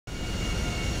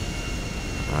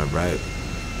All right,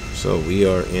 so we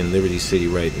are in Liberty City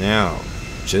right now,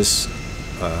 just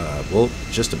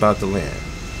just about to land.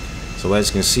 So as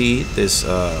you can see, this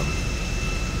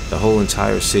the whole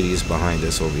entire city is behind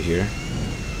us over here.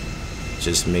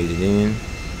 Just made it in.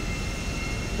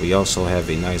 We also have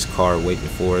a nice car waiting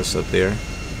for us up there.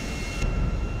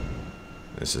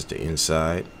 This is the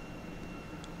inside.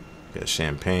 Got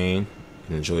champagne. You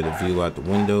can enjoy the view out the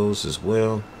windows as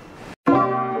well.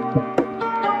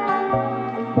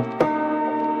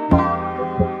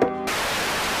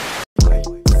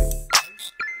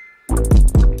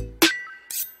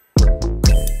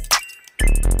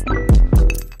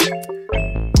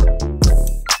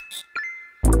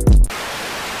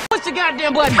 Push the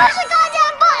goddamn button! Push the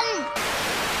goddamn button!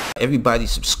 Everybody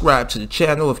subscribe to the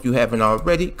channel if you haven't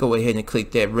already. Go ahead and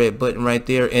click that red button right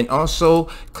there, and also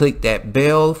click that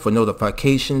bell for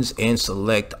notifications and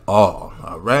select all.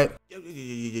 All right.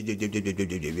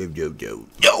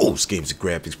 Yo, Schemes and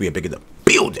Graphics, we are back in the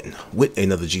building with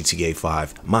another GTA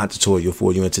 5 mod tutorial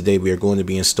for you, and today we are going to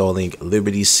be installing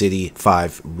Liberty City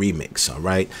 5 Remix. All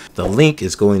right, the link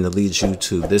is going to lead you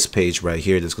to this page right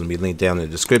here. That's going to be linked down in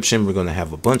the description. We're going to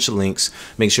have a bunch of links.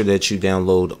 Make sure that you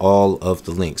download all of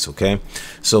the links. Okay,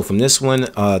 so from this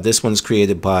one's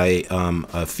created by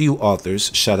a few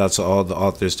authors. Shout out to all the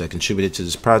authors that contributed to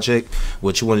this project.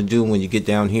 What you want to do when you get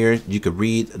down here, you can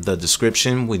read the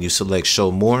description when you select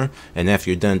show more, and after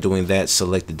you're done doing that,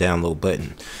 select the download button.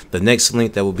 The next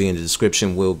link that will be in the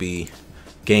description will be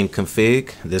game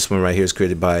config. This one right here is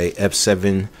created by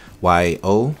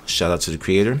F7YO. Shout out to the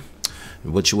creator.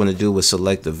 What you want to do is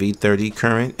select the V30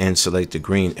 current and select the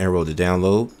green arrow to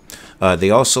download. They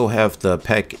also have the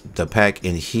pack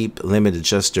and heap limit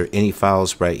adjuster any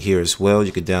files right here as well.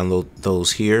 You can download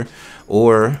those here,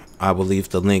 or I will leave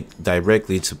the link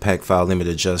directly to pack file limit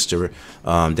adjuster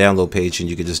download page, and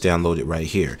you can just download it right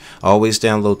here. Always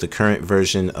download the current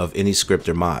version of any script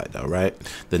or mod. All right,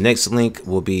 the next link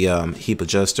will be heap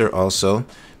adjuster. Also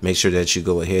make sure that you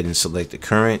go ahead and select the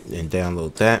current and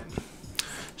download that.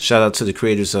 Shout out to the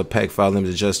creators of pack file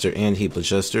limit adjuster and heap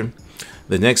adjuster.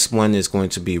 The next one is going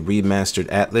to be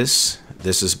Remastered Atlas.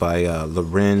 This is by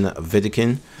Loren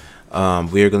Vidikin.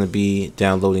 We are going to be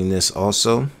downloading this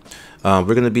also. We're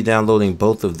going to be downloading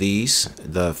both of these,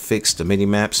 the mini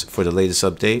maps for the latest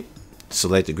update.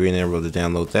 Select the green arrow to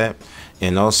download that.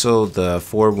 And also the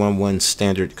 411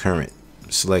 standard current.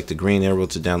 Select the green arrow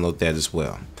to download that as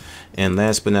well. And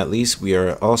last but not least, we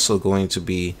are also going to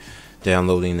be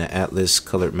downloading the Atlas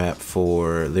colored map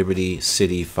for Liberty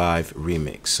City 5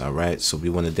 Remix. All right, so we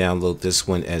want to download this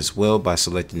one as well by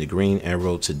selecting the green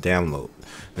arrow to download.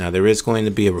 Now there is going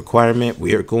to be a requirement.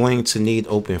 We are going to need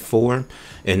Open4,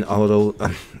 and although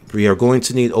we are going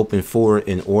to need Open4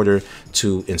 in order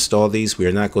to install these, we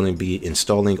are not going to be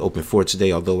installing Open4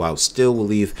 today, although I'll still will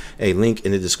leave a link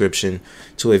in the description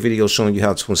to a video showing you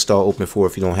how to install Open4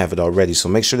 if you don't have it already. So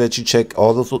make sure that you check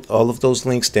all of those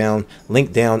links down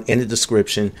in the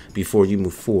description before you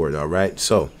move forward. All right,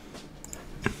 so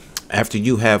after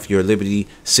you have your Liberty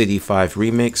City 5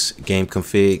 Remix, game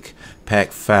config,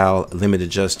 pack file limit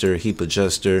adjuster, heap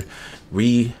adjuster,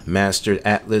 remastered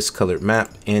Atlas colored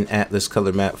map, and Atlas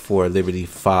colored map for Liberty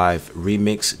 5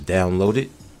 Remix downloaded.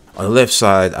 On the left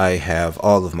side, I have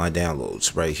all of my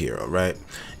downloads right here. All right,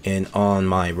 and on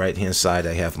my right hand side,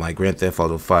 I have my Grand Theft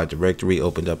Auto 5 directory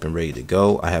opened up and ready to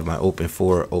go. I have my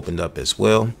Open4 opened up as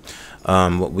well.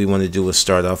 What we want to do is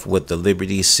start off with the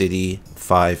Liberty City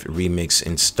 5 Remix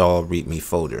install readme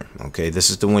folder. Okay, this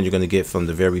is the one you're going to get from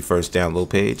the very first download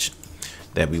page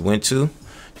that we went to.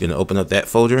 You're going to open up that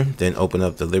folder, then open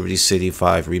up the Liberty City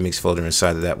 5 Remix folder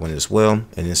inside of that one as well.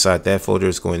 And inside that folder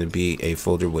is going to be a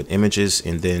folder with images,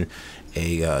 and then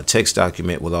a text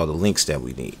document with all the links that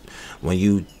we need. When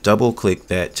you double click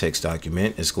that text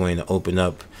document, it's going to open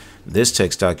up this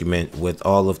text document with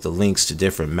all of the links to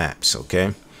different maps.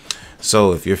 Okay,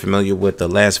 so if you're familiar with the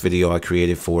last video I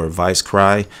created for Vice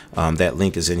Cry, that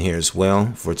link is in here as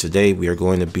well. For today, we are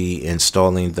going to be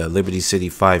installing the Liberty City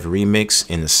 5 Remix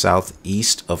in the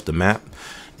southeast of the map.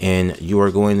 And you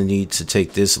are going to need to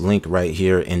take this link right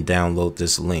here and download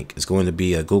this link. It's going to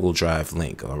be a Google Drive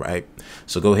link. All right,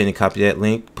 so go ahead and copy that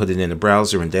link, put it in the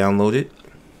browser and download it.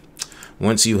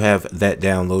 Once you have that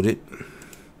downloaded,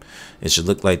 it should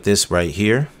look like this right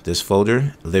here, this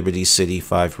folder, Liberty City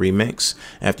 5 Remix.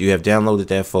 After you have downloaded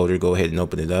that folder, go ahead and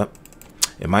open it up.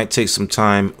 It might take some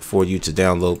time for you to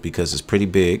download because it's pretty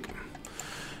big.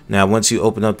 Now, once you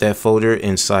open up that folder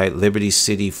inside Liberty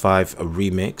City 5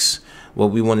 Remix, what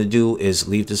we want to do is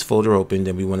leave this folder open.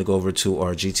 Then we want to go over to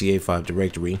our GTA 5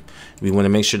 directory. We want to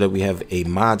make sure that we have a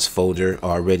mods folder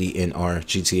already in our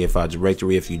GTA 5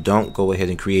 directory. If you don't, go ahead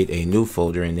and create a new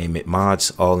folder and name it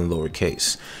mods, all in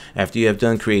lowercase. After you have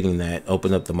done creating that,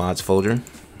 open up the mods folder.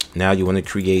 Now you want to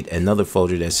create another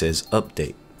folder that says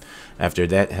update. After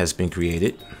that has been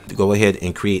created, go ahead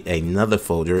and create another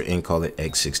folder and call it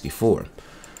X64.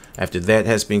 After that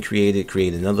has been created,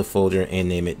 create another folder and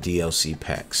name it DLC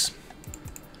Packs.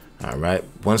 All right,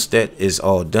 once that is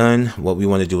all done, what we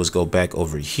want to do is go back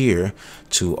over here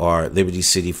to our Liberty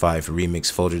City 5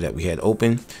 Remix folder that we had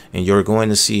open, and you're going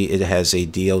to see it has a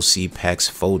DLC Packs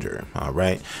folder. All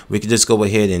right, we could just go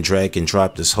ahead and drag and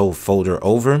drop this whole folder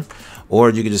over,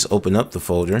 or you could just open up the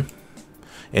folder,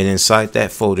 and inside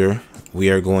that folder we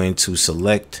are going to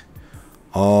select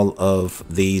all of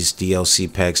these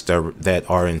DLC packs that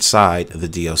are inside the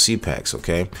DLC packs.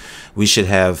 Okay, we should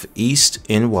have East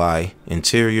NY,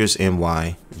 Interiors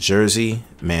NY, Jersey,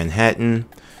 Manhattan,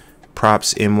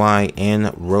 Props NY,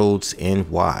 and Roads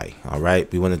NY. All right,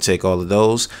 we want to take all of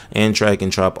those and drag and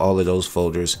drop all of those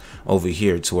folders over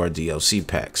here to our DLC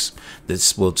packs.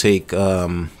 This will take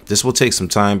some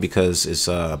time because it's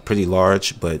pretty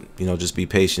large, but you know, just be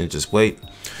patient, just wait.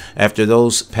 After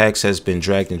those packs has been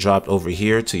dragged and dropped over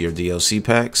here to your DLC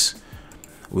packs,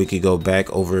 we could go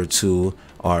back over to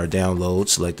our download,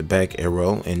 select the back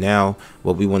arrow, and now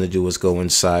what we want to do is go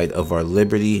inside of our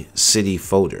Liberty City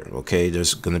folder. Okay,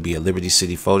 there's going to be a Liberty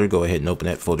City folder. Go ahead and open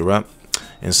that folder up.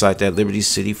 Inside that Liberty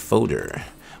City folder,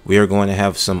 we are going to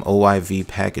have some OIV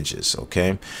packages.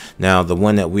 Okay, now the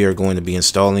one that we are going to be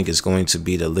installing is going to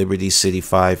be the Liberty City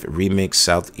 5 Remix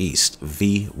Southeast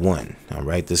V1. All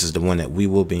right, this is the one that we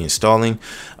will be installing.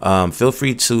 Feel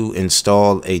free to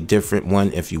install a different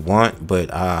one if you want, but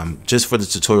just for the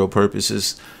tutorial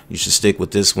purposes, you should stick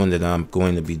with this one that I'm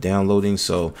going to be downloading.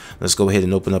 So let's go ahead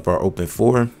and open up our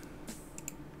Open4.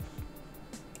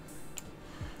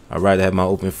 All right, I have my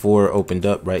Open4 opened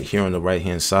up right here on the right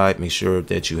hand side. Make sure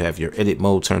that you have your edit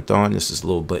mode turned on. This is a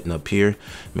little button up here.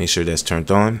 Make sure that's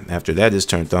turned on. After that is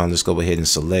turned on, let's go ahead and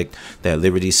select that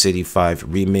Liberty City 5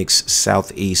 Remix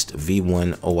Southeast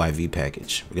V1 OIV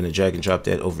package. We're going to drag and drop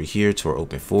that over here to our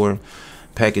Open4.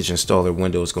 Package installer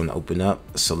window is going to open up.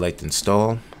 Select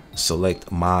install,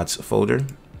 select mods folder,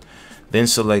 then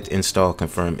select install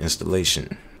confirm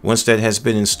installation. Once that has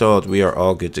been installed, we are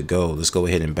all good to go. Let's go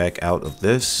ahead and back out of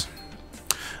this.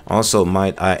 Also,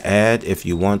 might I add, if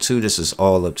you want to, this is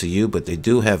all up to you, but they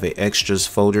do have an extras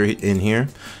folder in here.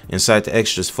 Inside the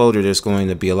extras folder, there's going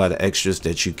to be a lot of extras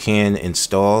that you can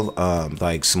install,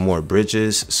 like some more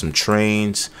bridges, some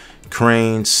trains,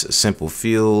 cranes, simple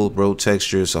fuel, road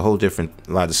textures, a whole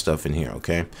lot of stuff in here.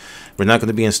 Okay, we're not going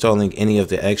to be installing any of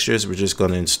the extras. We're just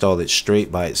going to install it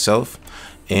straight by itself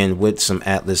and with some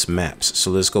Atlas maps. So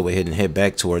let's go ahead and head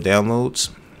back to our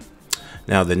downloads.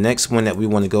 Now the next one that we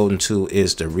want to go into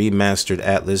is the remastered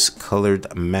Atlas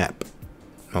colored map.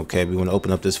 Okay, we want to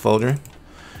open up this folder.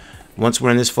 Once we're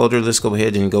in this folder, let's go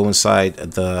ahead and go inside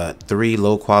the 3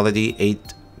 low quality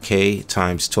 8K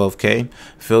times 12K.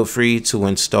 Feel free to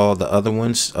install the other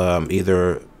ones,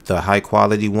 either the high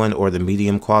quality one or the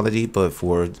medium quality, but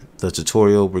for the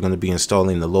tutorial we're going to be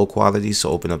installing the low quality,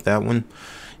 so open up that one.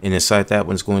 And inside that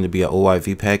one's going to be an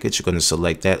OIV package. You're going to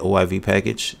select that OIV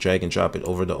package, drag and drop it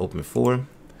over to Open4.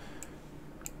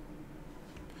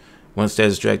 Once that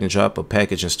is dragged and dropped, a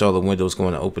package installer window is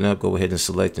going to open up. Go ahead and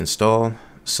select install,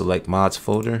 select mods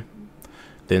folder,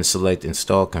 then select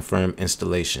install confirm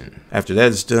installation. After that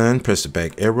is done, press the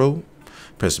back arrow,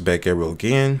 press the back arrow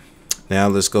again. Now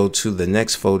let's go to the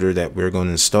next folder that we're going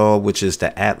to install, which is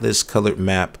the Atlas colored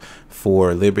map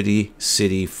for Liberty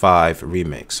City 5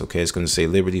 Remix. Okay, it's going to say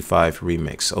Liberty 5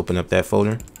 Remix. Open up that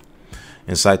folder.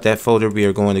 Inside that folder, we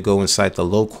are going to go inside the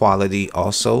low quality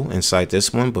also inside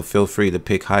this one, but feel free to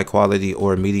pick high quality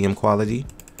or medium quality.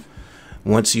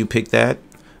 Once you pick that,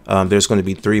 there's going to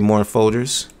be 3 more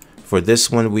folders. For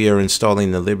this one, we are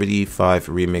installing the Liberty 5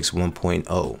 Remix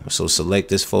 1.0. So select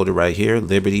this folder right here,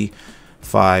 Liberty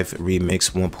 5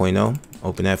 Remix 1.0.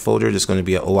 Open that folder. There's going to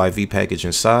be an OIV package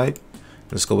inside.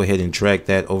 Let's go ahead and drag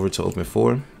that over to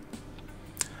Open4.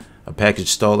 A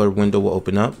package installer window will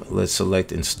open up. Let's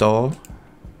select install,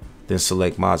 then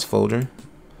select mods folder,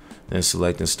 then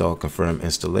select install confirm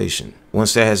installation.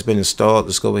 Once that has been installed,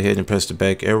 let's go ahead and press the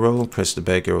back arrow, press the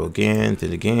back arrow again,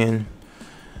 then again.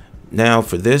 Now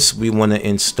for this, we want to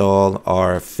install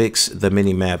our fix the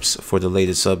mini maps for the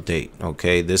latest update.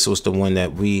 Okay, this was the one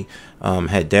that we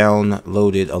had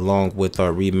downloaded along with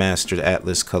our remastered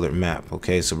Atlas colored map.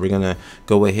 Okay, so we're gonna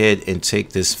go ahead and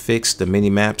take this fix the mini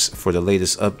maps for the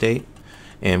latest update,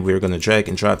 and we're gonna drag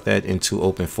and drop that into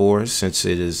Open4 since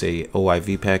it is a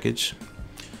OIV package.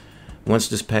 Once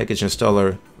this package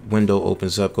installer window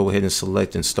opens up, go ahead and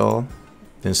select install,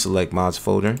 then select mods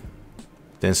folder,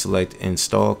 then select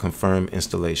install confirm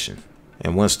installation.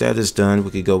 And once that is done,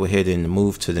 we could go ahead and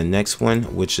move to the next one,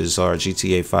 which is our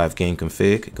GTA 5 game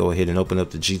config. Go ahead and open up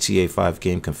the GTA 5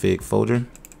 game config folder.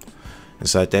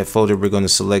 Inside that folder, we're going to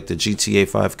select the GTA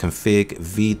 5 config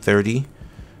v30.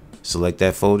 Select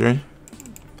that folder.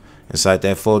 Inside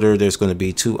that folder, there's going to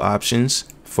be two options: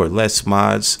 for less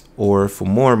mods or for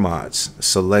more mods.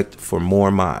 Select for more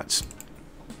mods.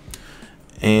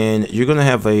 And you're going to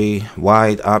have a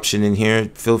wide option in here.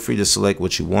 Feel free to select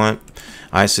what you want.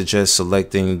 I suggest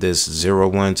selecting this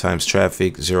 01 times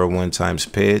traffic, 01 times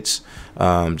PEDs,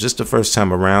 just the first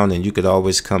time around, and you could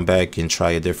always come back and try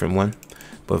a different one.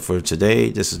 But for today,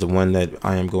 this is the one that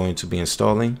I am going to be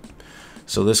installing.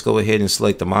 So let's go ahead and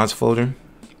select the mods folder,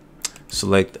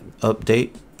 select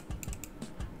update,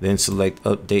 then select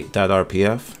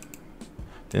update.rpf,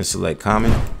 then select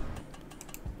common,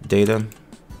 data.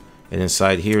 And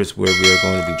inside here is where we are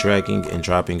going to be dragging and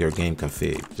dropping our game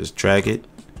config. Just drag it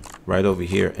right over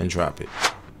here and drop it.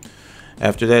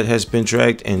 After that has been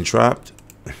dragged and dropped,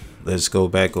 let's go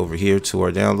back over here to our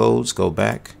downloads. Go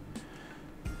back.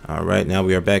 All right, now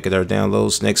we are back at our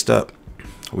downloads. Next up,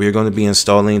 we are going to be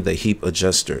installing the heap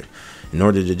adjuster. In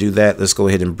order to do that, let's go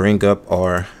ahead and bring up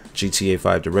our GTA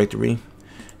 5 directory.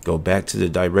 Go back to the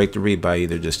directory by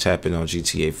either just tapping on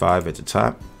GTA 5 at the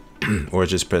top or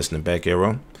just pressing the back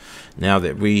arrow. Now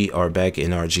that we are back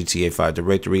in our GTA 5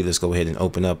 directory, let's go ahead and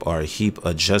open up our heap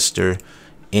adjuster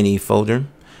any folder.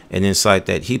 And inside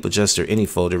that heap adjuster any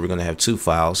folder, we're going to have two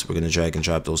files. We're going to drag and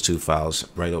drop those two files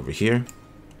right over here.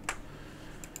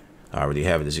 I already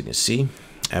have it, as you can see.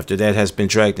 After that has been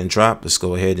dragged and dropped, let's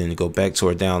go ahead and go back to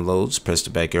our downloads, press the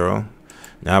back arrow.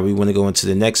 Now we want to go into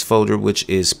the next folder, which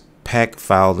is pack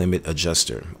file limit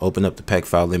adjuster. Open up the pack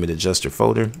file limit adjuster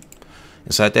folder.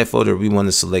 Inside that folder, we want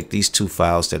to select these two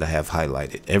files that I have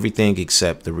highlighted, everything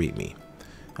except the README.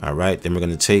 All right, then we're going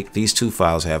to take these two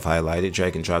files I have highlighted,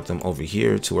 drag and drop them over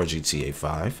here to our GTA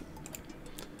 5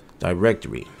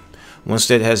 directory. Once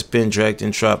that has been dragged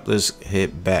and dropped, let's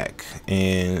hit back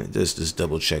and just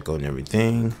double check on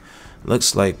everything.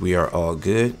 Looks like we are all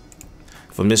good.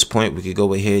 From this point, we could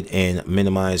go ahead and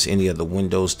minimize any of the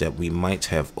windows that we might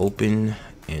have open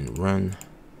and run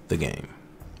the game.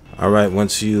 Alright,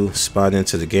 once you spot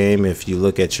into the game, if you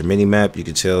look at your mini map, you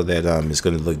can tell that it's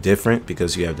going to look different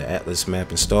because you have the Atlas map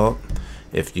installed.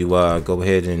 If you go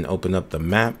ahead and open up the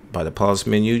map by the pause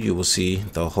menu, you will see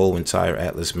the whole entire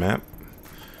Atlas map.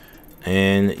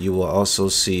 And you will also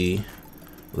see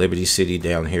Liberty City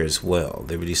down here as well,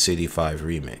 Liberty City 5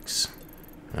 Remix.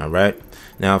 Alright,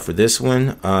 now for this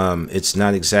one, it's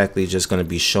not exactly just going to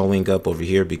be showing up over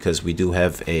here because we do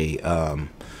have a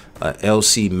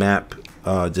LC map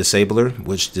disabler,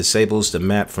 which disables the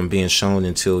map from being shown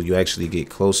until you actually get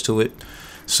close to it.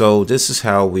 So this is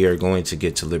how we are going to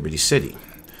get to Liberty City.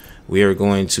 We are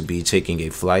going to be taking a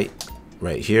flight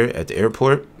right here at the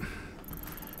airport,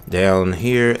 down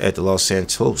here at the Los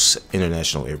Santos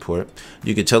International Airport.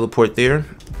 You could teleport there,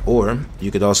 or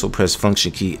you could also press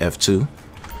function key F2.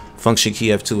 Function key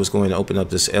F2 is going to open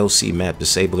up this LC map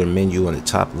disabler menu on the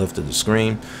top left of the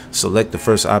screen. Select the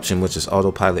first option, which is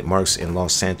autopilot marks in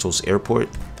Los Santos Airport.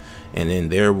 And then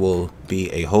there will be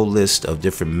a whole list of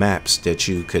different maps that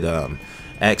you could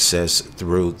access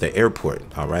through the airport.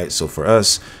 All right, so for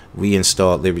us, we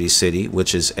installed Liberty City,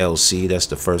 which is LC. That's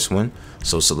the first one.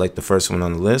 So select the first one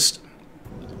on the list.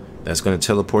 That's going to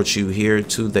teleport you here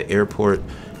to the airport,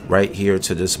 right here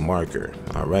to this marker.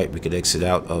 All right, we could exit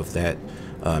out of that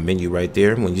menu right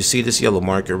there. When you see this yellow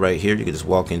marker right here, you can just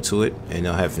walk into it, and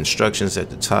they'll have instructions at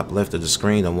the top left of the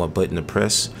screen on what button to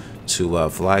press to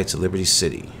fly to Liberty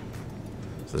City.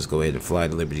 So let's go ahead and fly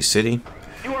to Liberty City.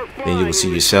 Then you will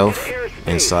see yourself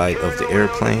inside of the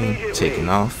airplane taking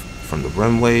off from the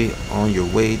runway on your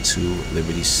way to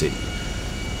Liberty City.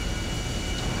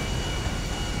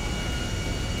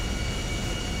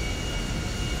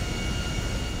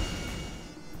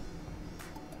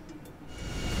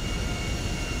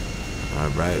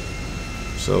 Alright,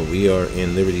 so we are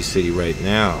in Liberty City right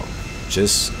now,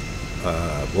 just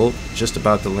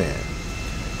about to land.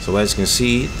 So as you can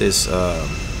see, this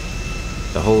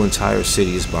the whole entire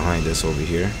city is behind us over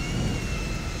here.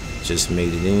 Just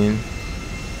made it in.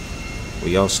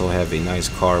 We also have a nice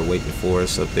car waiting for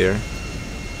us up there.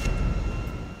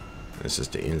 This is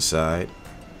the inside.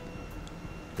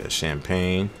 Got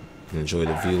champagne. You can enjoy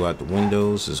the view out the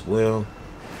windows as well.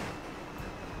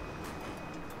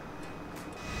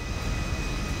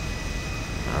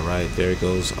 Alright, there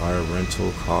goes our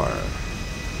rental car.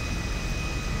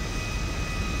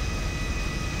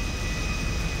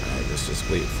 Alright, let's just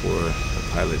wait for the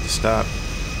pilot to stop.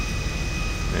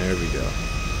 There we go.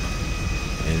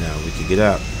 And now we can get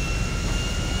out.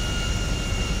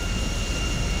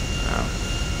 Wow.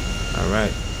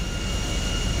 Alright.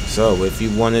 So if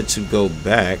you wanted to go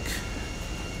back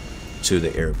to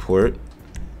the airport,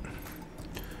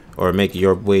 or make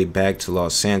your way back to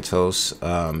Los Santos,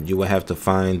 you will have to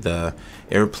find the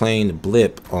airplane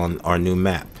blip on our new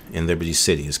map in Liberty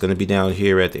City. It's going to be down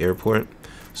here at the airport,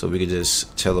 so we can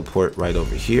just teleport right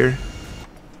over here.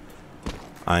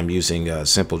 I'm using a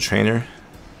Simple Trainer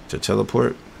to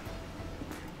teleport.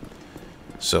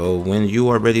 So when you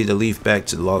are ready to leave back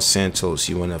to Los Santos,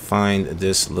 you want to find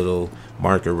this little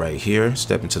marker right here.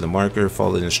 Step into the marker,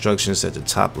 follow the instructions at the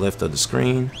top left of the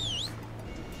screen,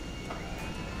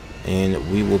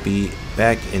 and we will be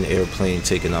back in the airplane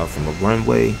taking off from a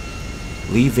runway,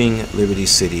 leaving Liberty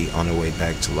City on our way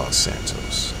back to Los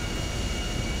Santos.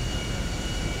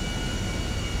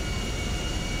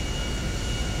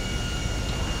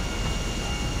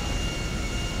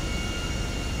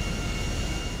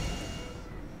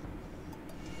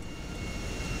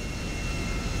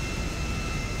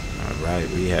 Alright,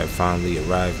 we have finally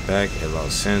arrived back at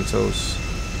Los Santos.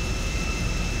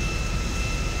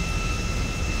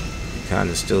 Kind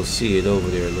of still see it over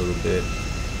there a little bit,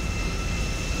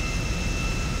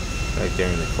 back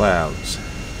there in the clouds.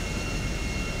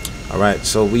 Alright,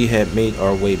 so we have made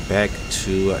our way back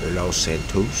to Los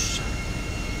Santos.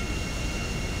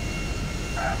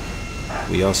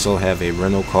 We also have a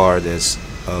rental car that's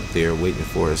up there waiting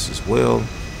for us as well.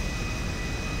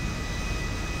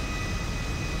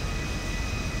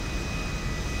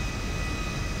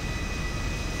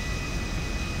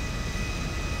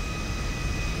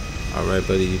 Alright,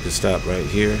 buddy, you can stop right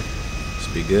here. This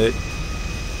will be good.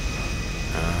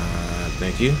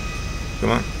 Thank you.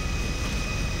 Come on.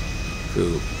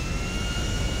 Cool.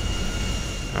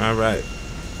 Alright.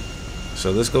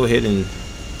 So let's go ahead and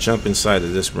jump inside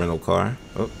of this rental car.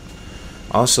 Oh.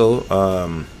 Also,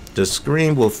 the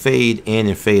screen will fade in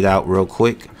and fade out real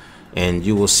quick, and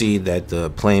you will see that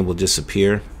the plane will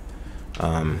disappear.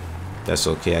 That's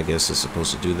okay, I guess it's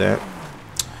supposed to do that.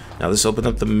 Now let's open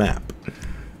up the map.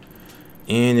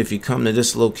 And if you come to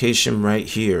this location right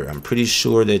here, I'm pretty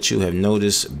sure that you have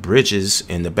noticed bridges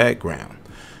in the background.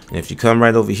 And if you come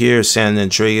right over here, San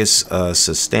Andreas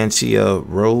Sustancia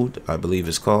Road, I believe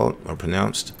it's called or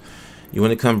pronounced, you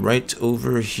want to come right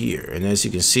over here. And as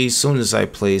you can see, as soon as I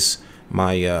place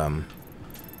my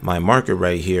my marker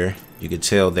right here, you can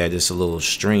tell that it's a little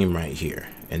stream right here.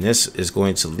 And this is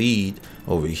going to lead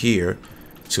over here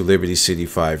to Liberty City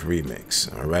 5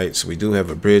 Remix. Alright, so we do have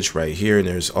a bridge right here, and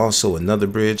there's also another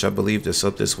bridge, I believe, that's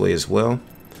up this way as well,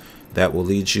 that will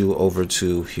lead you over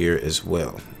to here as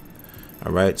well.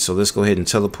 Alright, so let's go ahead and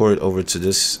teleport over to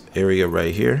this area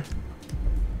right here.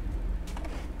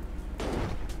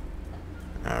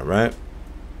 Alright,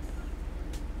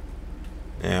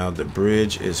 now the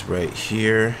bridge is right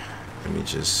here. Let me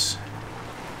just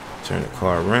turn the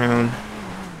car around.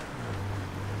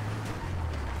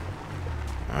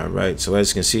 Alright, so as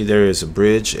you can see, there is a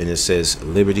bridge and it says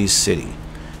Liberty City,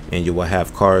 and you will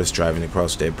have cars driving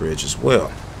across that bridge as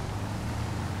well.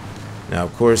 Now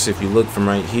of course, if you look from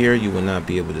right here, you will not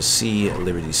be able to see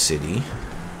Liberty City.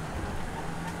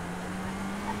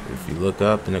 If you look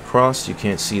up and across, you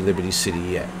can't see Liberty City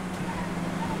yet.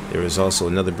 There is also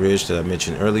another bridge that I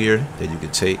mentioned earlier that you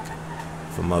could take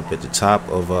from up at the top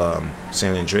of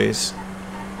San Andreas,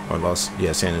 or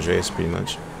San Andreas pretty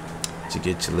much, to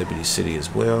get to Liberty City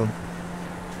as well.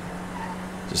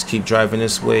 Just keep driving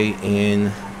this way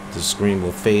and the screen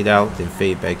will fade out, then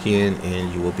fade back in,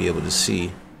 and you will be able to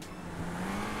see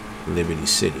Liberty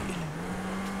City.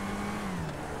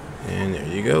 And there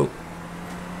you go.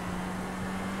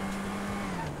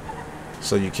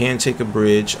 So you can take a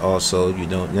bridge also, you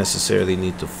don't necessarily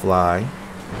need to fly.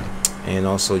 And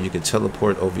also you can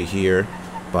teleport over here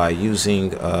by using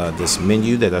this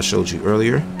menu that I showed you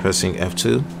earlier, pressing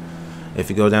F2. If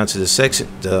you go down to the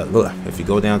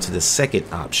second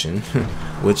option,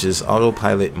 which is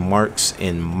autopilot marks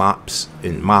and mods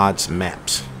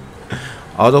maps.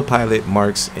 Autopilot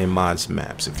marks and mods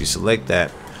maps. If you select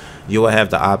that, you will have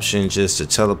the option just to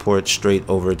teleport straight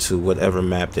over to whatever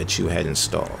map that you had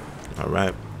installed.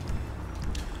 Alright.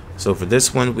 So for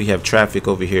this one, we have traffic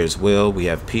over here as well. We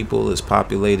have people, it's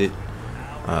populated,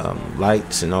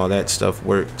 lights and all that stuff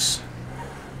works.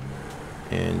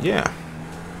 And yeah,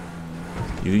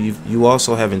 you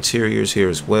also have interiors here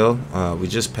as well. We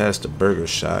just passed a burger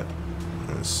shot.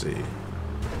 Let's see.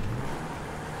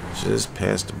 Just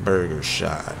past the burger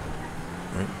shot.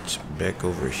 Right, back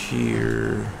over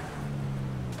here.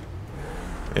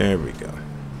 There we go.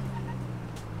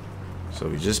 So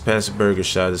we just passed the burger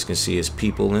shot. As you can see, it's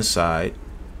people inside.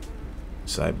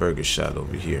 Inside burger shot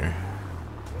over here.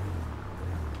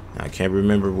 I can't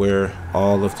remember where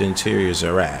all of the interiors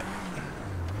are at.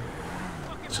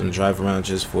 So I'm gonna drive around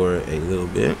just for a little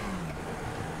bit.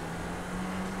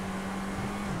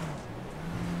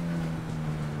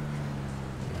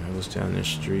 I was down this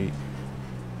street.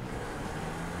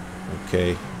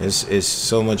 Okay, it's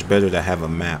so much better to have a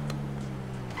map.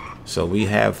 So we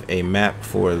have a map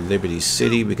for Liberty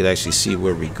City. We could actually see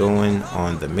where we're going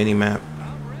on the mini map.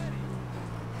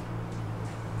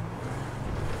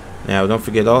 Now don't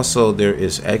forget also there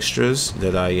is extras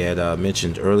that I had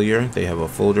mentioned earlier. They have a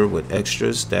folder with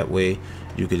extras. That way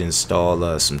you could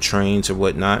install some trains or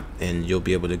whatnot, and you'll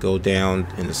be able to go down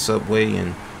in the subway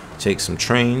and take some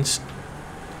trains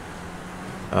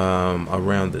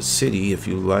around the city if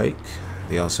you like.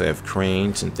 They also have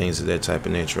cranes and things of that type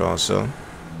of nature also.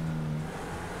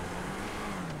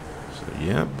 So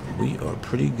yep, we are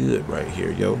pretty good right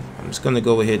here, yo. I'm just gonna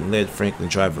go ahead and let Franklin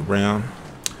drive around.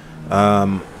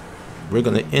 We're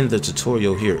gonna end the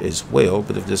tutorial here as well,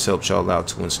 but if this helps y'all out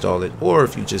to install it, or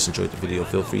if you just enjoyed the video,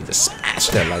 feel free to smash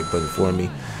that like button for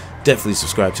me. Definitely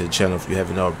subscribe to the channel if you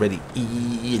haven't already,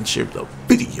 and share the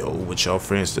video with y'all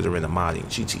friends that are in the modding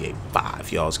GTA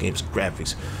 5, y'all's games and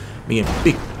graphics. Me and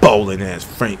big bowling ass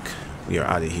Frank, we are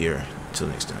out of here. Until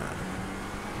next time.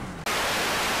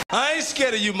 I ain't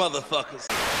scared of you motherfuckers.